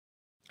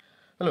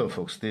Hello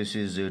folks, this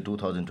is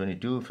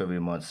 2022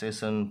 February-March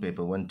session,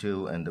 paper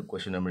 1-2, and the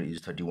question number is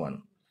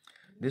 31.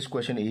 This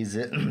question is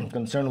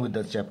concerned with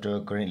the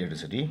chapter current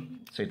electricity.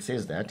 So it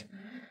says that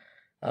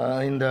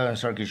in the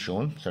circuit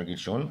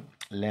shown,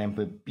 lamp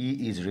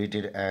P is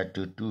rated at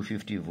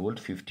 250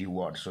 volt 50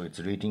 watts. So its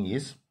rating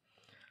is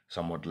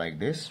somewhat like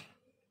this.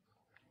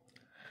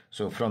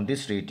 So from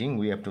this rating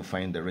we have to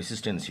find the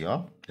resistance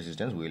here.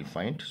 Resistance we will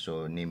find,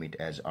 so name it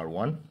as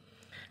R1.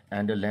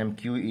 And the lamp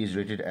Q is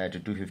rated at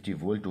 250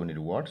 volt 200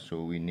 watts,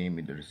 so we name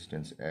it the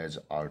resistance as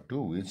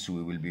R2, which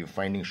we will be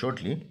finding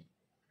shortly.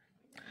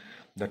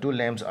 The two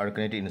lamps are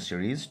connected in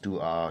series to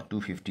a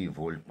 250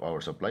 volt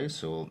power supply,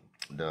 so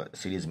the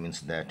series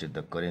means that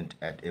the current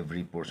at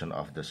every portion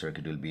of the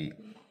circuit will be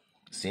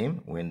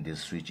same when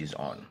this switch is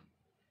on.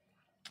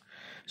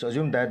 So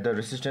assume that the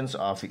resistance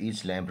of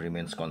each lamp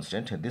remains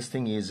constant. This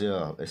thing is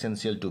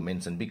essential to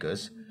mention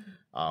because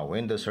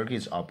when the circuit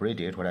is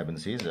operated, what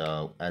happens is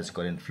as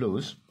current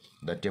flows,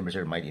 the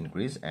temperature might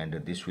increase, and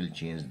this will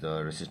change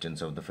the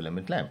resistance of the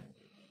filament lamp.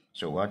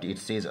 So what it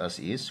says us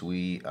is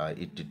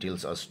it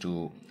tells us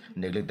to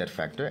neglect that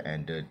factor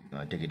and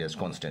take it as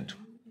constant.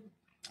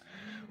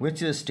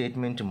 Which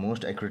statement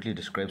most accurately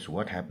describes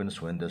what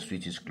happens when the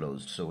switch is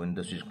closed? So when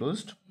the switch is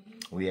closed,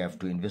 we have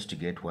to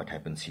investigate what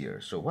happens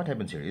here. So what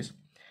happens here is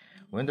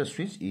when the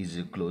switch is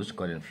closed,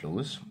 current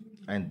flows,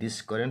 and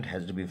this current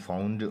has to be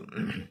found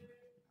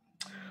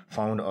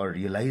or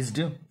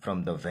realized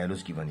from the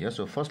values given here.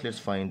 So first let's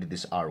find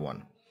this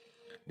R1.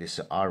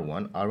 This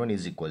R1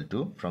 is equal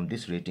to, from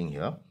this rating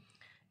here,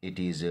 it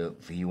is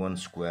V1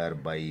 square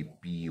by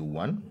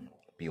P1.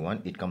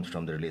 It comes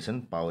from the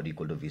relation power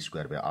equal to V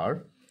square by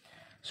R.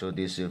 So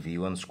this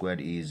V1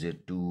 squared is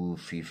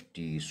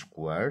 250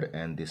 squared,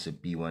 and this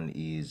P1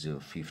 is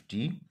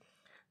 50.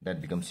 That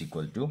becomes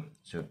equal to,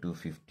 so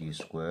 250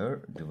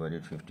 square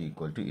divided 50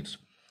 equal to, it's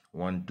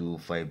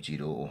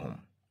 1250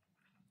 ohm.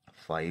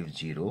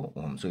 50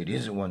 ohm. So it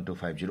is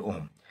 1250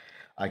 ohm.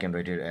 I can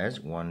write it as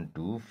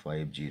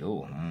 1250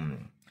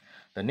 ohm.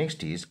 The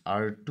next is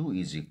R2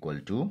 is equal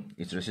to,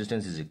 its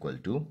resistance is equal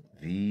to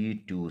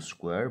V2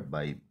 square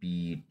by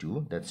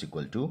P2. That's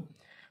equal to,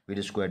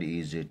 V2 squared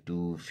is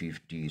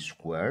 250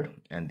 squared,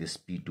 and this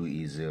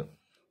P2 is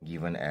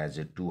given as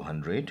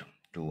 200.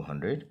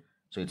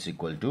 So it's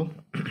equal to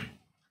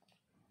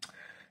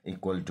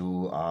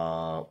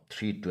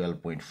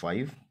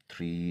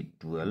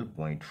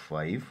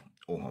 312.5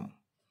 ohm.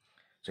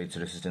 So its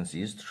resistance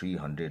is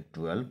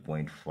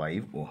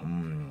 312.5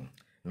 ohm.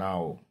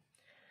 Now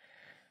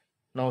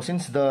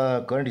since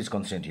the current is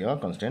constant here,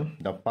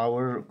 the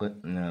power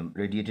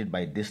radiated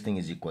by this thing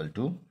is equal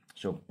to,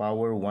 so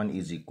power 1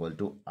 is equal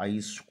to I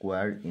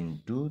squared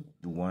into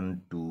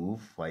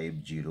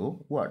 1250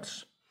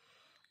 watts,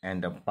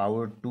 and the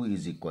power 2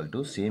 is equal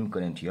to, same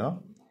current here,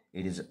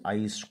 it is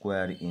I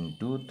squared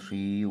into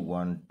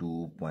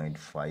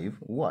 312.5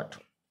 watt.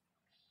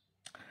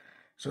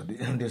 So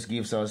this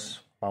gives us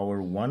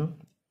power 1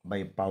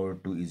 by power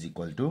 2 is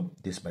equal to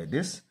this by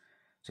this.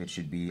 So it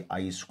should be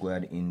I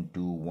squared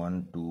into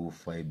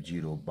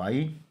 1250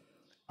 by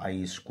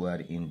I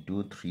squared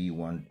into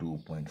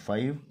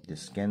 312.5.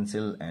 This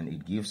cancel and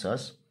it gives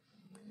us,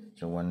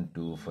 so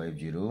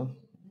 1250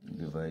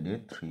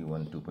 divided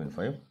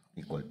 312.5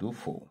 equal to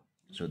 4.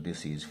 So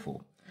this is 4.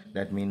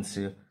 That means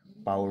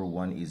power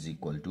 1 is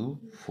equal to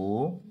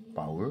 4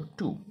 power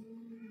 2.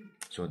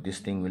 So this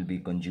thing will be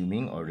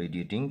consuming or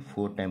radiating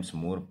 4 times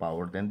more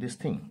power than this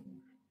thing.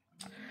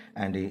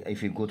 And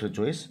if you go to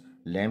choice,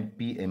 lamp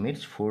P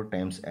emits 4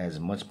 times as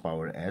much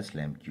power as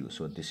lamp Q.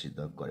 So this is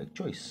the correct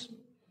choice.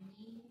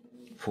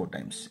 4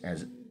 times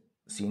as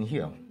seen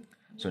here.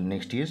 So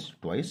next is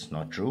twice,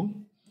 not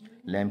true.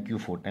 Lamp Q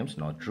 4 times,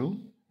 not true.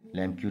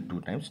 Lamp Q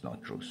 2 times,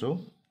 not true.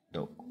 So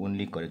the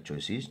only correct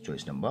choice is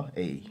choice number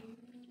A.